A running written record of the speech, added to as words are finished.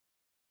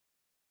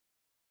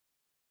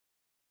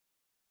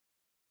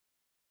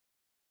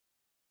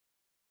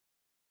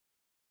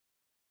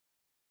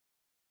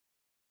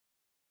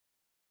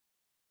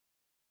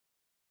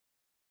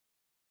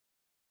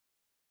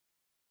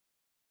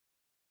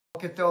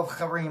Boker Tov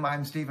Chaverim,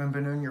 I'm Stephen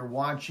Ben-Nun. You're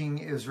watching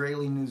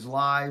Israeli News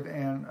Live,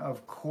 and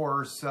of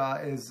course,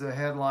 as the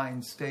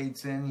headline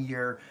states in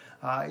here,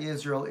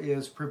 Israel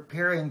is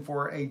preparing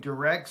for a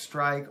direct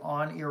strike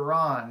on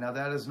Iran. Now,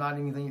 that is not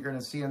anything you're going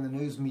to see in the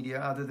news media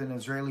other than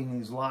Israeli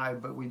News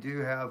Live, but we do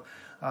have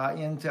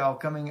intel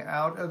coming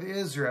out of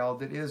Israel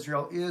that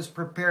Israel is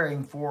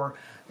preparing for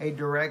a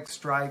direct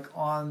strike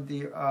on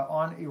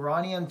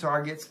Iranian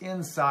targets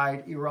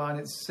inside Iran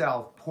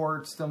itself,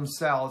 ports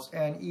themselves,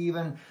 and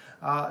even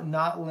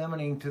not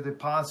limiting to the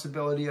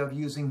possibility of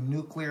using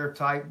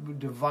nuclear-type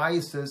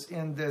devices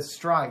in this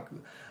strike.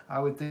 I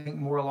would think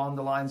more along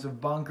the lines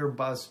of bunker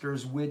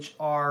busters, which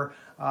are,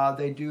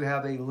 they do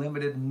have a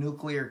limited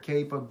nuclear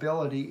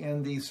capability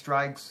in these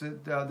strikes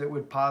that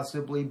would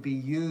possibly be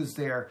used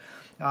there.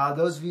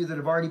 Those of you that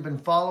have already been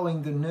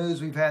following the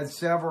news, we've had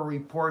several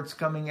reports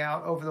coming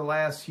out over the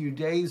last few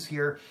days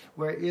here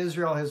where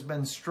Israel has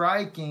been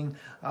striking,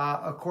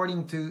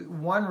 according to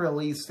one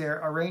release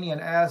there, Iranian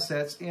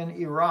assets in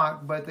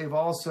Iraq, but they've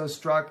also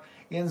struck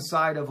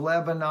inside of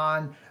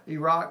Lebanon,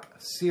 Iraq,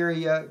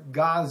 Syria,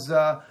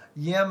 Gaza,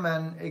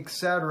 Yemen,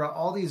 etc.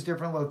 All these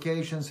different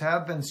locations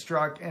have been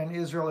struck, and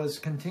Israel is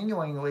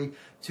continuingly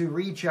to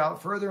reach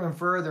out further and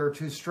further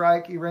to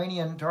strike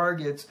Iranian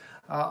targets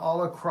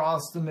all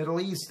across the Middle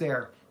East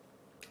there.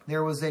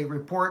 There was a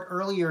report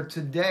earlier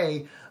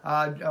today,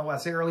 I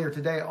say earlier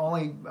today,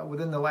 only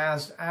within the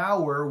last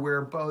hour,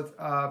 where both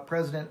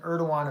President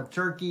Erdogan of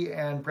Turkey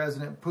and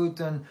President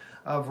Putin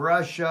of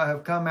Russia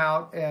have come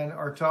out and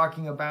are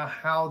talking about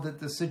how that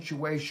the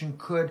situation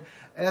could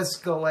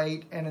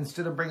escalate, and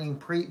instead of bringing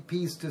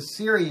peace to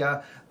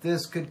Syria,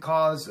 this could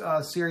cause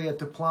Syria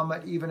to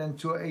plummet even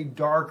into a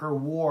darker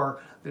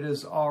war that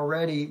has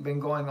already been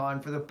going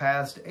on for the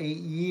past 8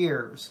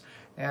 years.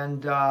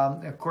 And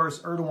of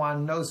course,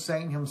 Erdogan knows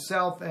Satan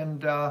himself,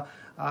 and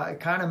it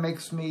kind of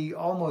makes me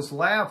almost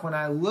laugh when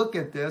I look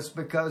at this,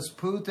 because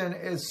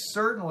Putin is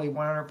certainly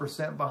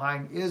 100%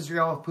 behind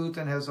Israel.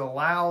 Putin has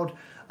allowed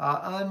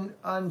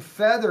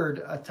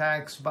unfeathered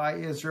attacks by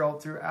Israel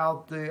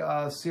throughout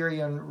the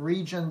Syrian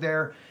region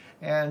there.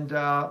 And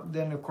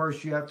then, of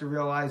course, you have to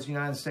realize the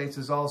United States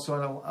is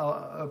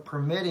also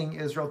permitting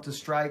Israel to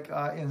strike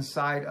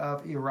inside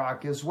of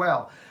Iraq as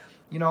well.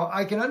 You know,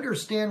 I can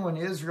understand when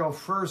Israel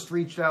first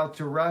reached out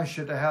to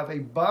Russia to have a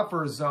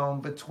buffer zone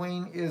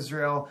between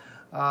Israel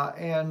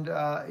and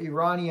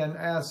Iranian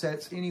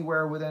assets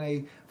anywhere within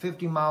a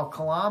 50-mile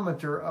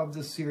kilometer of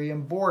the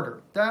Syrian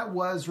border. That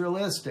was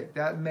realistic.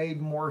 That made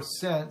more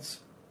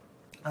sense.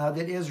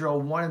 That Israel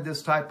wanted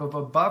this type of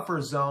a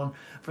buffer zone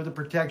for the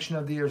protection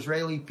of the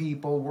Israeli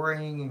people,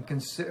 worrying and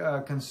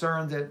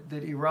concerned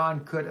that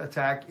Iran could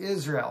attack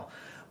Israel.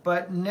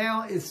 But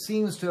now it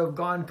seems to have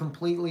gone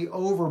completely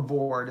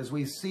overboard, as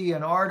we see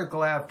in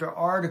article after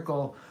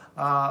article,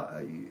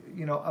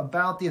 you know,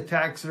 about the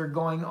attacks that are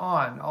going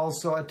on.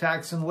 Also,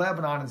 attacks in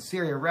Lebanon and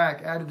Syria,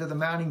 Iraq, added to the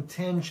mounting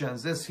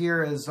tensions. This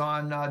here is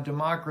on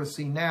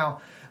Democracy Now!,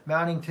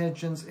 mounting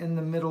tensions in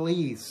the Middle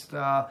East.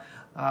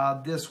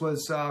 This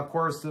was, of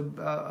course,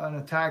 an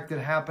attack that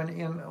happened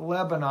in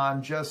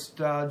Lebanon just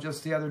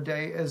the other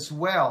day as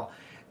well.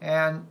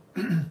 And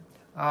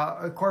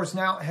of course,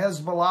 now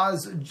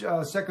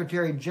Hezbollah's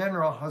Secretary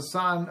General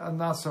Hassan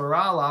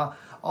Nasrallah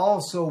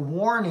also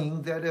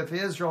warning that if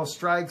Israel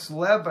strikes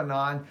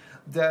Lebanon,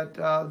 that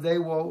the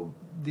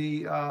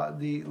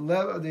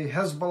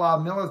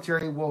Hezbollah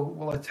military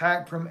will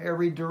attack from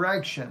every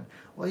direction.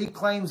 Well, he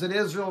claims that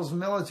Israel's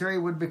military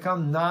would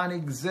become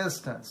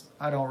non-existent.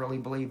 I don't really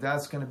believe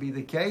that's going to be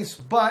the case,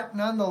 but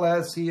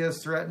nonetheless, he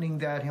is threatening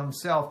that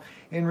himself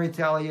in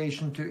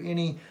retaliation to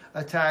any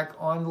attack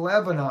on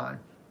Lebanon.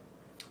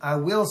 I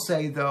will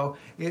say, though,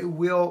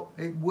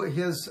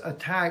 his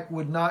attack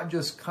would not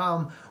just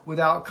come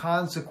without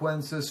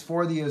consequences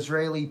for the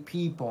Israeli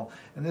people.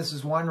 And this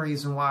is one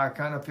reason why I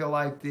kind of feel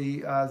like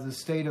the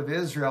state of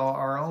Israel,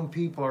 our own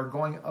people, are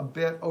going a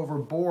bit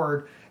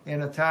overboard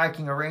in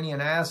attacking Iranian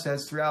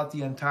assets throughout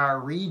the entire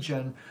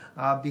region,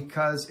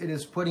 because it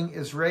is putting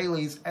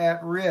Israelis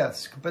at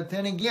risk. But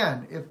then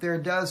again, if there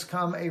does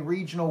come a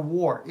regional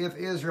war, if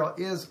Israel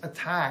is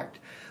attacked,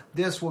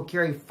 this will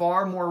carry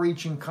far more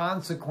reaching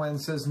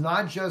consequences,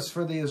 not just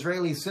for the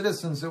Israeli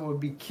citizens that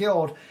would be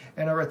killed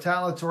in a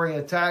retaliatory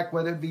attack,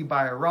 whether it be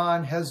by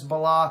Iran,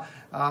 Hezbollah,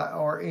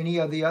 or any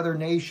of the other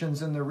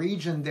nations in the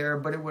region there,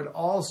 but it would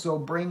also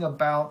bring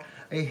about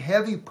a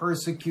heavy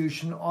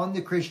persecution on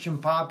the Christian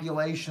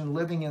population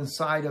living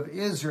inside of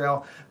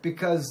Israel,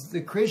 because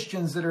the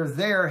Christians that are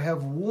there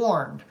have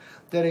warned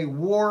that a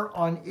war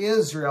on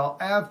Israel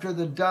after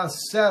the dust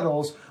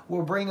settles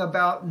will bring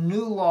about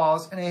new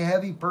laws and a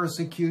heavy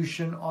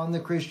persecution on the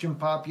Christian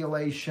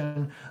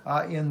population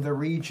in the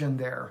region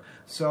there.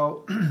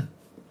 So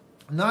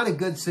not a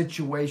good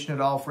situation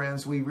at all,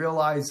 friends. We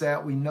realize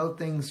that. We know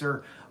things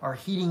are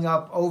heating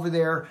up over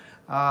there.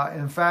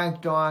 In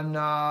fact, on,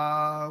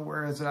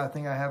 where is it? I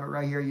think I have it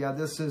right here. Yeah,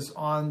 this is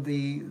on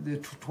the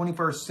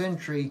 21st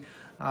Century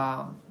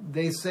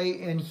They say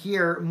in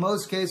here,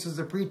 most cases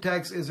the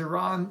pretext is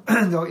Iran,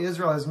 though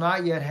Israel has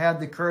not yet had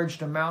the courage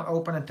to mount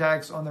open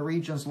attacks on the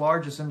region's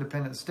largest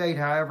independent state.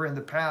 However, in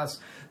the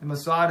past, the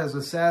Mossad has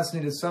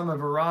assassinated some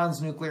of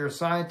Iran's nuclear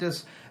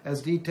scientists,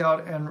 as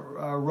detailed in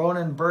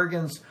Ronan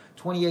Bergen's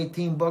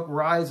 2018 book,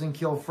 Rise and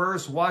Kill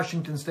First.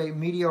 Washington State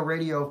media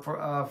Radio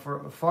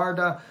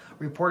Farda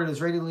reported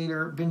Israeli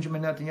leader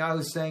Benjamin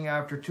Netanyahu saying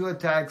after 2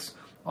 attacks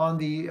on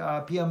the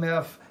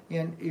PMF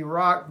in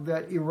Iraq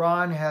that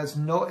Iran has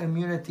no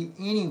immunity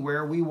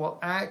anywhere. We will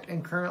act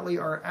and currently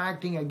are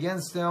acting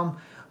against them.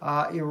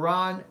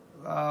 Iran,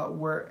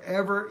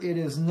 wherever it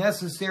is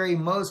necessary.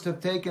 Most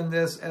have taken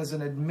this as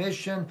an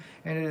admission,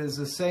 and it is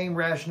the same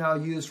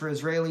rationale used for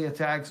Israeli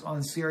attacks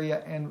on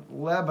Syria and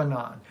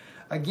Lebanon.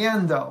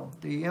 Again, though,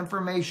 the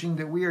information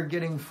that we are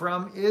getting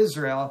from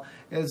Israel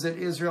is that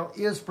Israel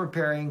is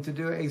preparing to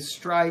do a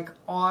strike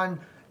on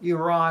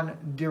Iran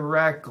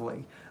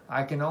directly.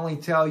 I can only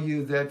tell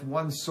you that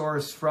one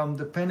source from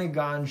the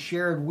Pentagon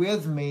shared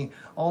with me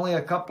only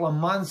a couple of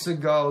months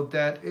ago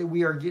that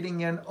we are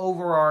getting in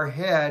over our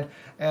head,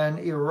 and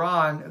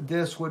Iran,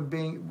 this could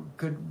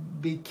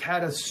be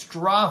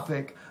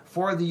catastrophic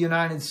for the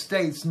United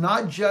States,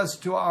 not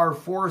just to our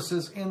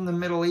forces in the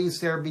Middle East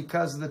there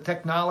because of the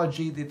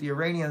technology that the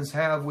Iranians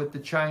have with the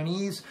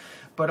Chinese,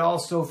 but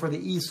also for the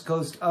East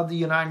Coast of the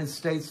United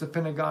States, the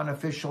Pentagon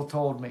official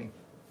told me.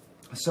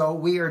 So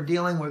we are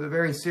dealing with a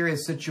very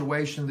serious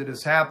situation that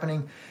is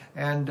happening,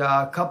 and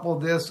couple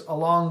this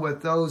along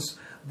with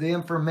the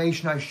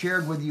information I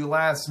shared with you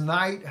last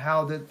night,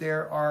 how that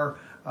there are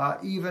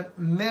even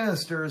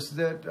ministers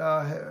that,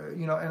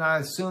 and I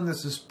assume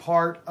this is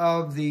part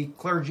of the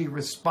clergy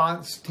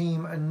response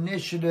team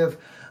initiative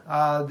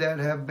that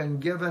have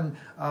been given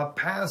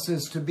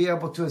passes to be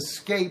able to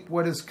escape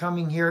what is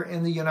coming here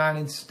in the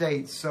United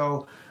States.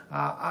 So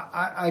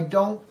I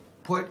don't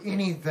put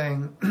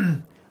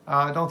anything...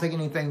 I don't take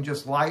anything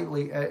just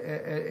lightly at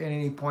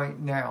any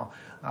point now.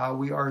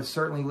 We are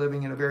certainly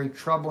living in a very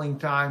troubling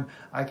time.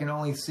 I can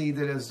only see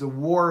that as the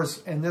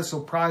wars, and this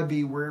will probably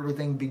be where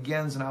everything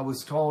begins, and I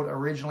was told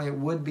originally it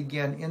would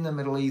begin in the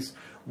Middle East.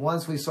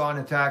 Once we saw an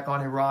attack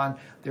on Iran,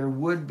 there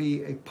would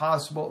be a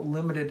possible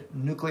limited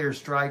nuclear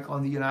strike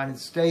on the United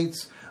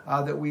States,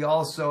 that we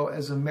also,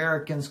 as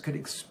Americans, could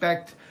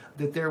expect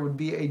that there would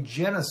be a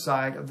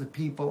genocide of the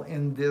people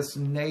in this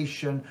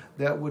nation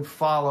that would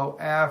follow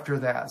after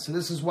that. So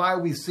this is why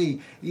we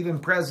see even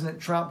President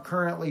Trump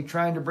currently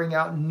trying to bring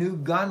out new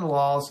gun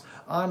laws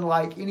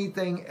unlike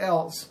anything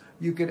else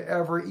you could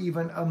ever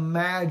even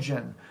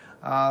imagine.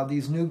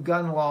 These new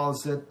gun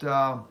laws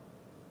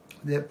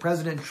that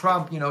President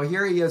Trump,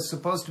 here he is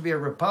supposed to be a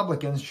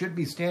Republican, should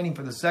be standing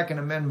for the Second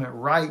Amendment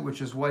right,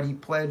 which is what he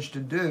pledged to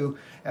do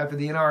after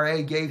the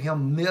NRA gave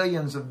him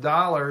millions of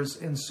dollars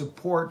in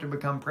support to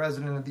become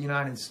president of the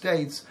United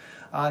States.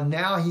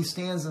 Now he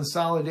stands in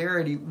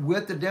solidarity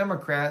with the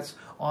Democrats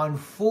on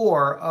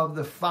 4 of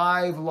the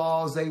 5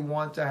 laws they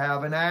want to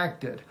have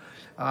enacted.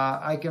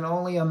 I can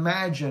only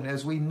imagine,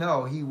 as we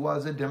know, he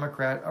was a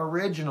Democrat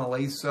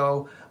originally,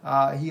 so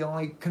he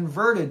only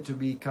converted to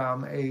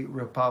become a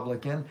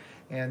Republican,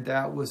 and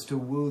that was to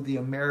woo the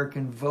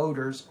American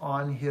voters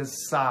on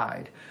his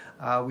side.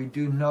 We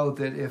do know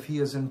that if he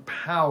is in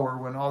power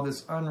when all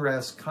this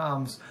unrest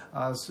comes,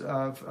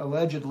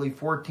 allegedly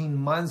 14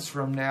 months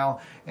from now,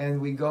 and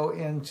we go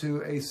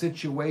into a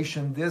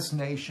situation this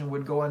nation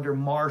would go under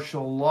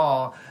martial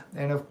law,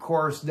 and of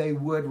course they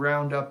would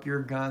round up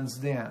your guns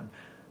then.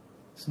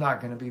 It's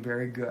not going to be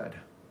very good.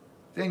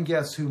 Then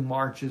guess who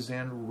marches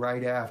in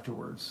right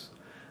afterwards?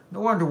 No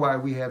wonder why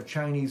we have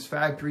Chinese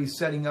factories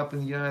setting up in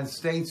the United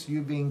States,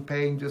 you being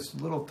paid just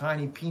little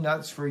tiny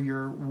peanuts for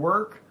your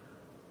work.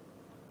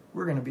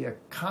 We're going to be a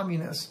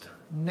communist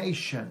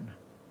nation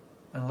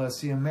unless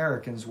the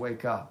Americans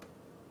wake up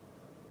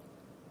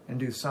and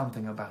do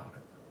something about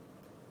it.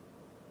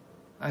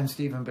 I'm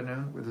Stephen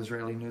Benoon with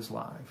Israeli News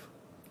Live.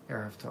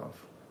 Erev Tov.